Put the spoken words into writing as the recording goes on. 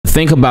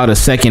Think about a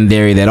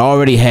secondary that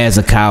already has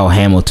a Kyle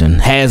Hamilton,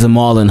 has a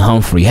Marlon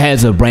Humphrey,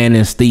 has a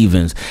Brandon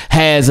Stevens,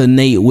 has a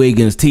Nate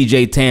Wiggins,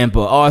 TJ Tampa,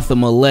 Arthur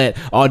Millette,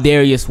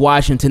 Ardarius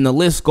Washington. The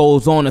list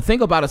goes on. And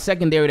think about a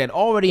secondary that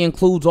already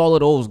includes all of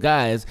those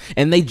guys,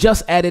 and they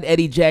just added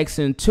Eddie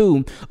Jackson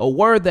too. A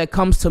word that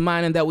comes to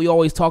mind and that we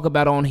always talk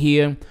about on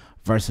here,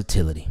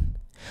 versatility.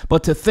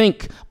 But to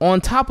think on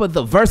top of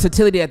the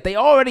versatility that they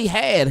already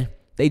had,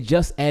 they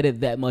just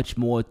added that much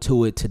more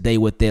to it today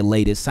with their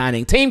latest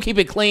signing. Team, keep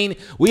it clean.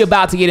 We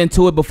about to get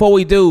into it. Before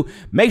we do,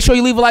 make sure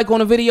you leave a like on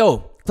the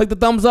video. Click the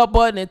thumbs up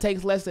button. It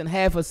takes less than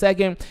half a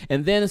second.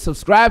 And then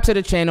subscribe to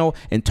the channel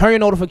and turn your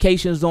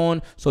notifications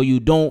on so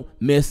you don't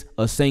miss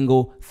a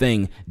single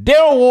thing.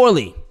 Daryl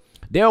Worley.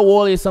 Daryl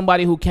Worley is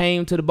somebody who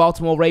came to the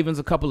Baltimore Ravens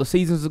a couple of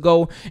seasons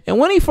ago. And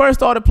when he first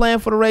started playing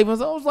for the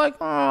Ravens, I was like,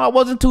 oh, I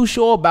wasn't too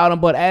sure about him.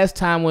 But as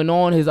time went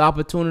on, his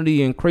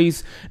opportunity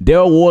increased.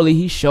 Daryl Worley,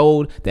 he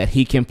showed that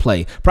he can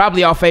play.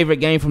 Probably our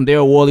favorite game from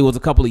Daryl Worley was a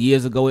couple of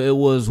years ago. It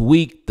was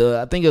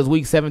I think it was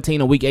week 17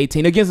 or week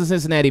 18 against the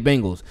Cincinnati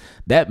Bengals.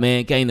 That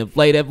man came to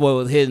play. That boy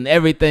was hitting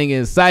everything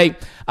in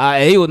sight.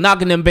 And he was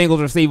knocking them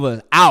Bengals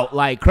receivers out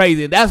like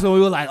crazy. That's when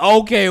we were like,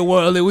 okay,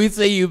 Worley, we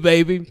see you,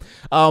 baby.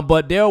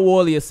 But Daryl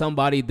Worley is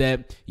somebody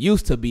that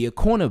used to be a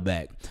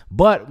cornerback,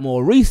 but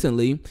more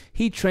recently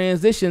he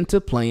transitioned to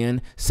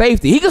playing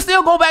safety. He can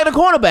still go back to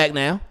cornerback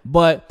now,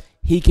 but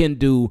he can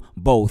do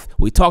both.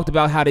 We talked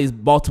about how these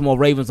Baltimore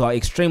Ravens are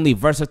extremely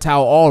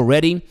versatile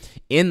already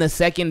in the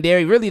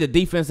secondary, really the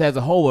defense as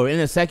a whole, or in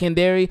the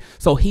secondary.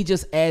 So he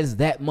just adds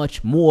that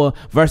much more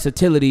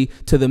versatility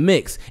to the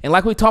mix. And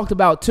like we talked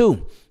about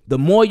too, the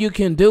more you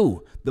can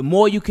do, the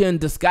more you can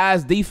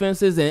disguise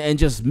defenses and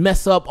just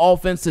mess up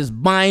offenses'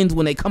 minds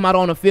when they come out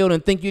on the field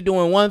and think you're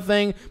doing one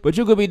thing, but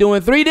you could be doing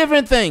 3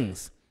 different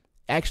things.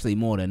 Actually,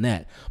 more than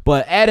that.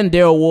 But adding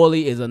Daryl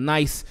Worley is a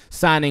nice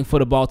signing for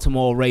the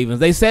Baltimore Ravens.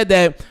 They said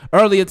that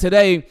earlier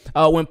today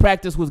when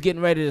practice was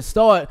getting ready to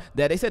start,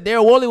 that they said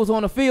Daryl Worley was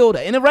on the field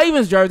in a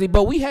Ravens jersey,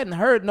 but we hadn't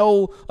heard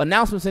no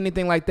announcements,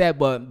 anything like that,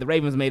 but the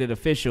Ravens made it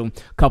official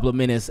a couple of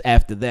minutes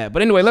after that.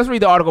 But anyway, let's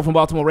read the article from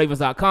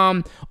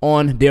BaltimoreRavens.com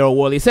on Daryl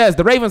Worley. It says,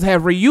 the Ravens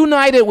have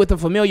reunited with a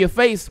familiar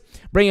face,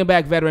 bringing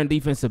back veteran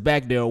defensive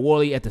back Daryl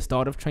Worley at the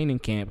start of training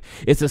camp.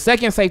 It's the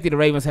second safety the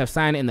Ravens have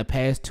signed in the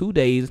past 2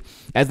 days,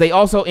 as they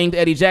also inked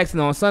Eddie Jackson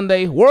on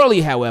Sunday.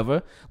 Worley,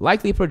 however,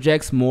 likely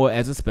projects more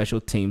as a special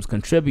teams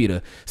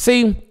contributor.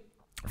 See,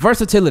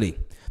 versatility.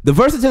 The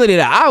versatility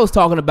that I was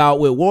talking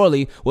about with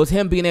Worley was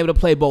him being able to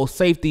play both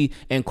safety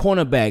and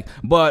cornerback.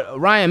 But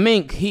Ryan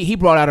Mink, he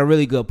brought out a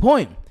really good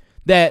point,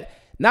 that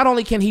not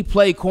only can he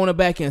play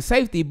cornerback and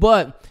safety,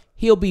 but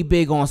he'll be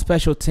big on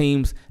special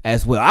teams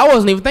as well. I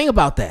wasn't even thinking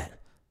about that.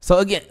 So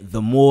again,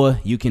 the more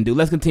you can do.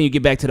 Let's continue to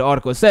get back to the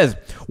article. It says,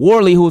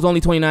 Worley, who was only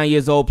 29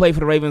 years old, played for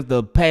the Ravens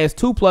the past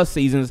 2+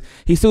 seasons.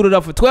 He suited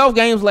up for 12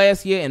 games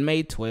last year and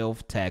made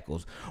 12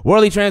 tackles.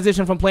 Worley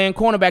transitioned from playing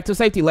cornerback to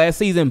safety last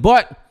season,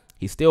 but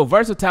he's still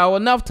versatile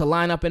enough to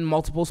line up in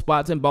multiple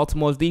spots in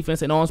Baltimore's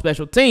defense and on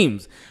special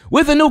teams.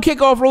 With the new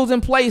kickoff rules in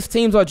place,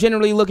 teams are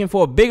generally looking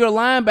for bigger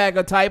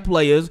linebacker-type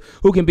players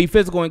who can be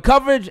physical in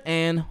coverage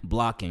and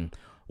blocking.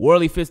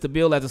 Worley fits the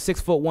bill as a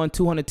 6'1",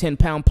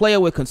 210-pound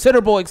player with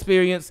considerable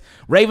experience.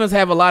 Ravens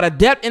have a lot of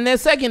depth in their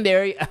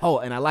secondary. Oh,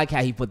 and I like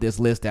how he put this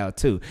list out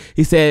too.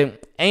 He said,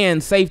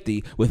 and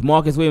safety, with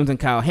Marcus Williams and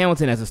Kyle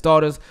Hamilton as the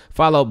starters,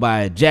 followed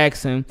by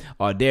Jackson,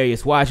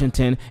 Ardarius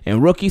Washington,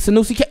 and rookie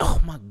Sanusi K.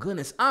 Oh my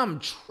goodness, I'm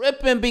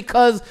tripping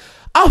because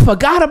I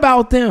forgot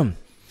about them.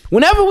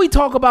 Whenever we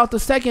talk about the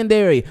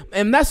secondary,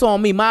 and that's on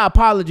me, my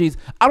apologies,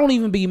 I don't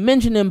even be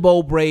mentioning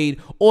Bo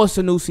Braid or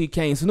Sanusi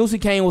Kane.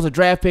 Sanusi Kane was a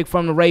draft pick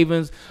from the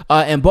Ravens,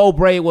 and Bo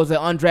Braid was an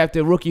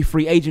undrafted rookie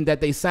free agent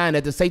that they signed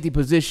at the safety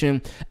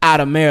position out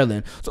of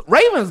Maryland. So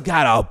Ravens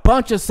got a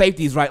bunch of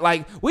safeties, right?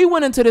 Like, we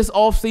went into this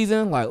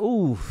offseason like,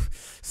 ooh,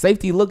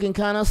 safety looking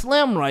kind of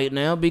slim right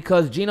now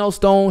because Geno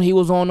Stone, he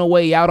was on the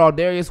way out.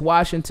 Ardarius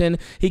Washington,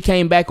 he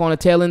came back on the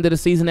tail end of the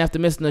season after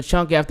missing a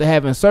chunk after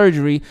having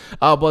surgery.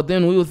 But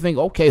then we would think,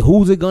 okay,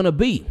 who's it going to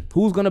be?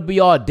 Who's going to be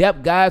our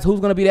depth guys? Who's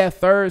going to be that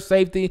third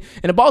safety?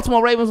 And the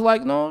Baltimore Ravens were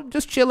like, no,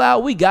 just chill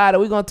out. We got it.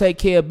 We're going to take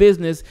care of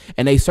business.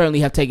 And they certainly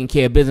have taken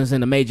care of business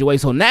in a major way.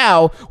 So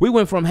now we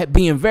went from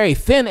being very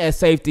thin at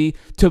safety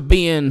to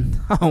being,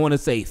 I don't want to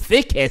say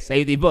thick at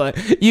safety,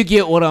 but you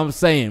get what I'm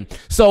saying.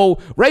 So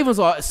Ravens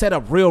are set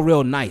up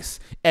real nice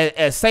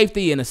as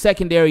safety and the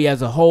secondary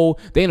as a whole.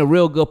 They're in a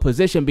real good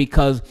position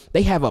because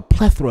they have a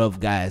plethora of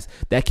guys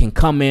that can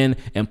come in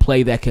and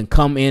play, that can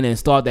come in and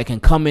start, that can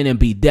come in and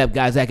be depth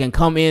guys, that can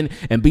come in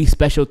and be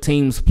special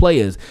teams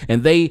players.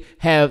 And they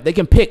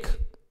can pick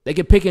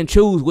and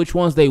choose which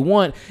ones they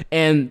want.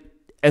 And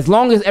as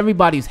long as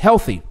everybody's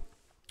healthy,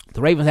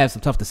 the Ravens have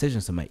some tough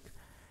decisions to make.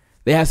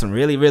 They have some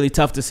really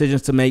tough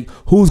decisions to make.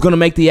 Who's going to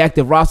make the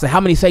active roster?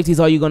 How many safeties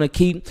are you going to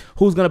keep?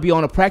 Who's going to be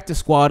on a practice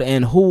squad?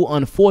 And who,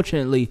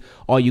 unfortunately,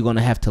 are you going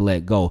to have to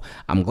let go?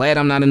 I'm glad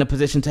I'm not in a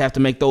position to have to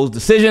make those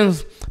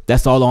decisions.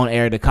 That's all on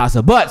Eric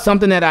DeCosta. But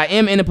something that I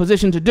am in a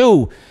position to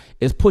do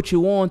is put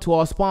you on to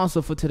our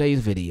sponsor for today's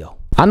video.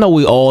 I know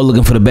we all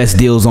looking for the best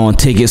deals on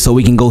tickets so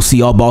we can go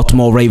see our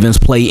Baltimore Ravens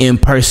play in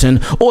person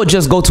or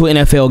just go to an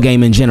NFL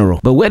game in general.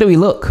 But where do we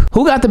look?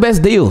 Who got the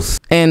best deals?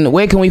 And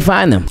where can we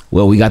find them?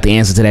 Well, we got the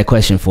answer to that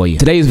question for you.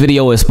 Today's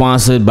video is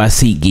sponsored by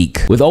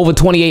SeatGeek. With over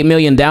 28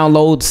 million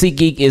downloads,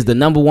 SeatGeek is the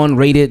 #1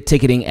 rated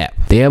ticketing app.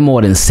 There are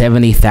more than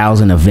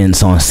 70,000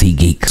 events on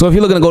SeatGeek. So if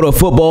you're looking to go to a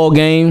football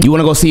game, you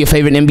want to go see your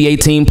favorite NBA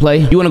team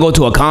play, you want to go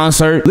to a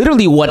concert,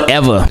 literally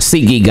whatever,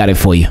 SeatGeek got it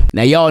for you.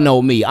 Now, y'all know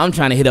me. I'm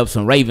trying to hit up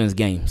some Ravens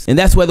games. And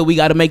that's whether we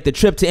got to make the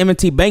trip to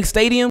M&T Bank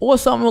Stadium or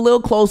something a little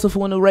closer for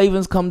when the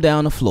Ravens come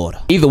down to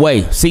Florida. Either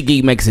way,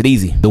 SeatGeek makes it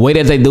easy. The way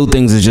that they do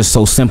things is just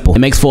so simple. It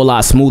makes for a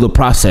lot smoother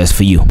process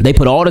for you. They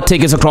put all the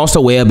tickets across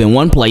the web in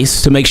one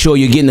place to make sure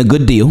you're getting a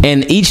good deal.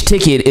 And each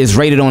ticket is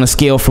rated on a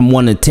scale from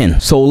 1 to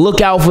 10. So look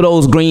out for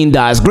those green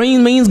dots.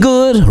 Green means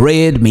good,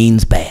 red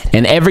means bad.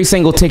 And every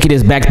single ticket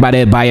is backed by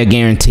that buyer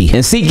guarantee.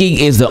 And SeatGeek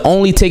is the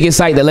only ticket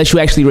site that lets you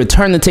actually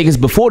return the tickets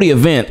before the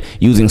event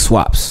using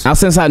swaps. Now,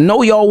 since I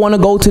know y'all want to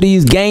go to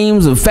these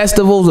games or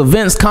festivals,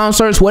 events,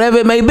 concerts, whatever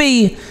it may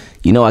be,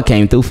 you know I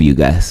came through for you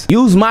guys.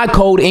 Use my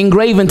code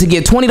Ingraven to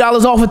get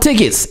 $20 off of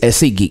tickets at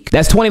SeatGeek.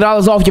 That's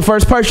 $20 off your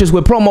first purchase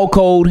with promo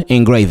code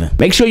Ingraven.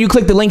 Make sure you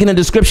click the link in the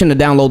description to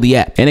download the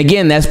app. And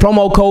again, that's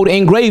promo code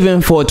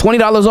Ingraven for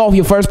 $20 off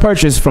your first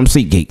purchase from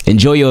SeatGeek.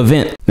 Enjoy your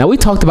event. Now, we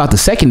talked about the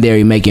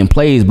secondary making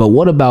plays, but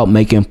what about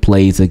making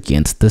plays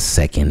against the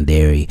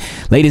secondary?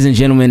 Ladies and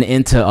gentlemen,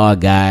 enter our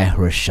guy,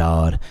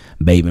 Rashod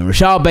Bateman.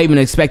 Rashod Bateman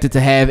expected to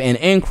have an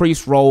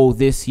increased role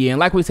this year. And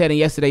like we said in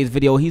yesterday's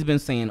video, he's been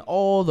saying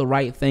all the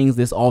right things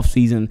this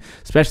offseason,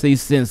 especially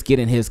since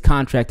getting his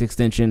contract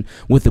extension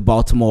with the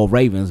Baltimore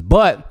Ravens.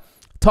 But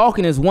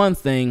talking is one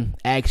thing,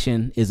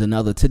 action is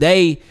another.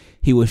 Today,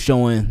 he was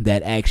showing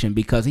that action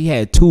because he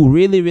had 2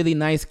 really, really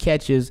nice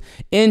catches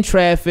in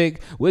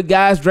traffic with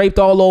guys draped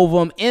all over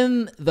him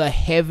in the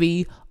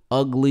heavy,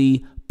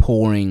 ugly,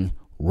 pouring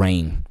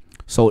rain.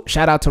 So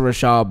shout out to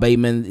Rashod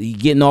Bateman,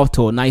 getting off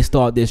to a nice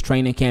start this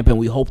training camp, and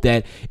we hope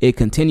that it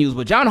continues.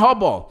 But John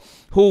Harbaugh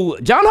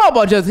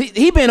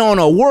he been on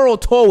a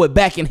world tour with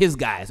backing his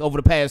guys over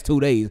the past 2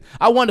 days.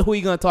 I wonder who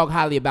he's going to talk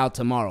highly about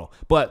tomorrow.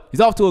 But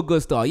he's off to a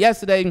good start.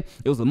 Yesterday,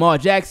 it was Lamar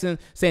Jackson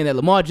saying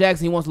that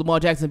he wants Lamar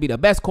Jackson to be the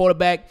best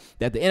quarterback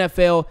that the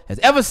NFL has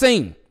ever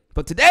seen.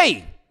 But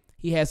today,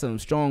 he had some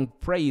strong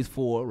praise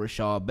for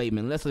Rashod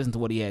Bateman. Let's listen to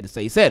what he had to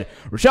say. He said,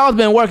 Rashod's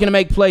been working to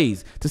make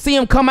plays. To see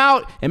him come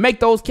out and make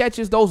those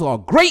catches, those are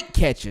great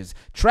catches,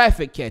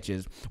 traffic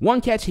catches. One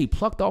catch he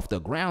plucked off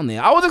the ground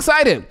there. I was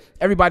excited.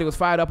 Everybody was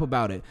fired up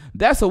about it.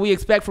 That's what we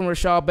expect from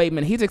Rashod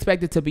Bateman. He's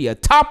expected to be a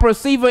top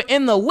receiver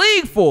in the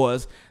league for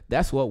us.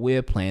 That's what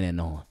we're planning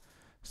on.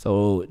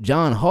 So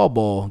John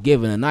Harbaugh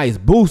giving a nice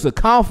boost of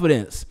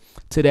confidence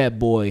to that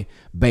boy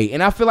Bate.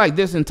 And I feel like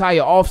this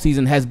entire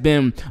offseason has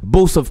been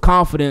boost of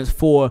confidence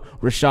for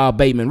Rashod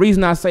Bateman.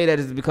 Reason I say that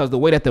is because the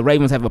way that the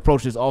Ravens have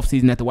approached this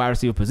offseason at the wide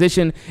receiver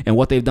position and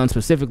what they've done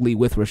specifically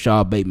with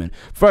Rashod Bateman.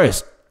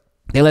 First,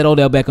 they let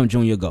Odell Beckham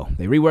Jr. go.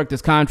 They reworked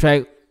his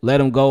contract,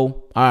 let him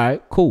go. All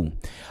right, cool.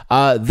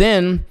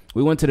 Then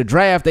we went to the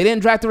draft. They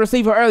didn't draft the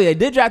receiver early. They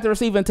did draft the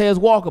receiver in Tez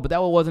Walker, but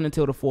that wasn't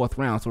until the 4th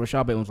round. So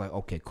Rashod Bateman was like,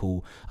 okay,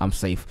 cool. I'm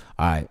safe.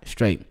 All right,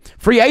 straight.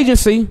 Free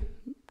agency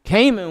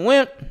came and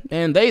went,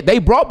 and they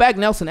brought back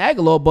Nelson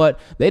Aguilar, but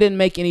they didn't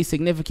make any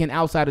significant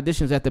outside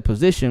additions at the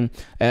position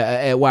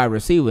at wide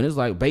receiver. And it's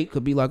like Bate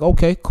could be like,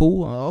 okay,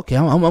 cool, okay,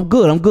 I'm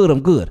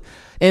good.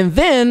 And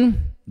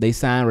then they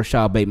signed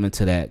Rashod Bateman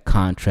to that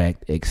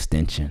contract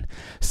extension.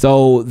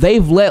 So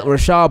they've let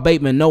Rashod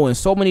Bateman know in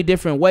so many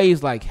different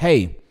ways, like,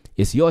 hey,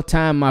 it's your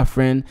time, my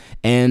friend.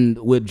 And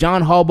with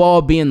John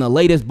Harbaugh being the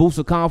latest boost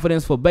of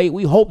confidence for Bate,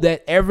 we hope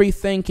that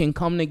everything can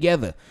come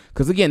together.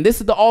 Because, again, this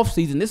is the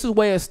offseason. This is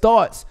where it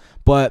starts.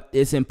 But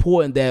it's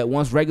important that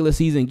once regular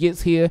season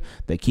gets here,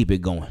 they keep it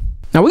going.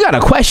 Now, we got a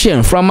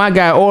question from my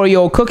guy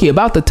Oreo Cookie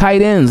about the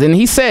tight ends. And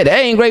he said,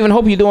 hey, Ingraven,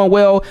 hope you're doing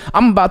well.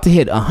 I'm about to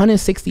hit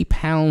 160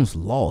 pounds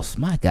lost.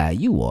 My guy,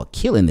 you are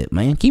killing it,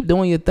 man. Keep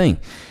doing your thing.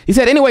 He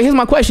said, anyway, here's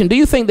my question. Do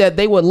you think that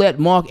they would let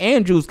Mark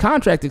Andrews'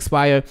 contract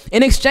expire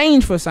in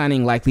exchange for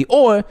signing Likely?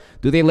 Or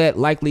do they let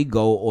Likely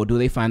go? Or do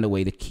they find a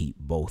way to keep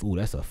both? Ooh,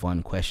 that's a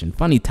fun question.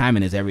 Funny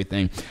timing is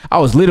everything. I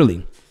was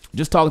literally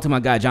just talking to my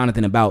guy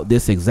Jonathan about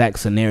this exact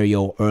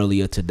scenario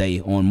earlier today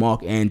on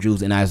Mark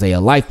Andrews and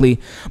Isaiah Likely.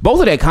 Both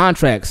of their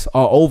contracts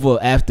are over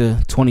after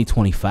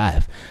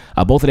 2025.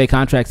 Both of their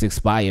contracts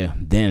expire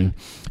then.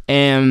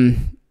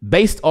 And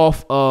based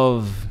off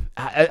of,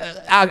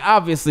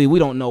 obviously, we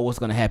don't know what's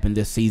going to happen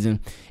this season.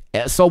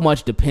 So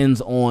much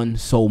depends on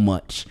so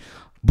much.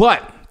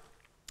 But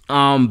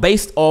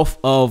based off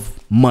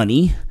of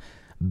money,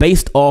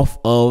 based off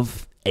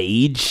of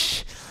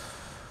age,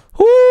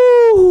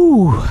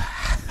 whoo,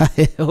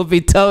 it will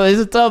be tough.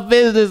 It's a tough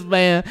business,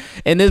 man.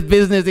 In this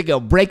business, it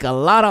can break a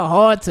lot of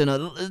hearts. And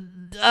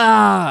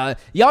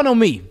y'all know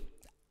me.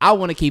 I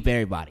want to keep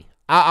everybody.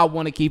 I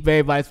want to keep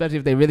everybody, especially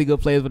if they're really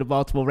good players for the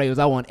Baltimore Ravens.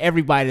 I want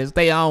everybody to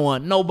stay. I don't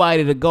want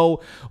nobody to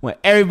go. I want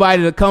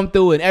everybody to come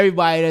through and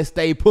everybody to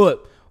stay put.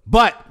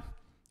 But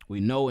we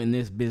know in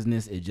this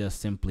business, it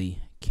just simply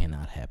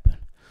cannot happen.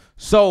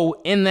 So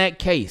in that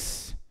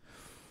case,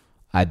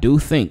 I do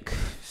think,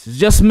 it's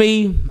just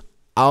me,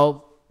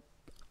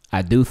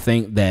 I do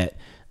think that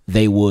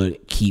they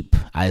would keep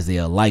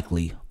Isaiah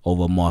Likely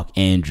over Mark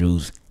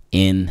Andrews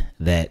in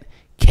that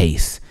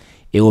case.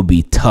 It will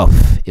be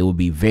tough. It will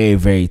be very,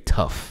 very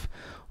tough.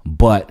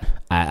 But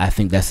I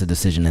think that's the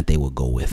decision that they would go with.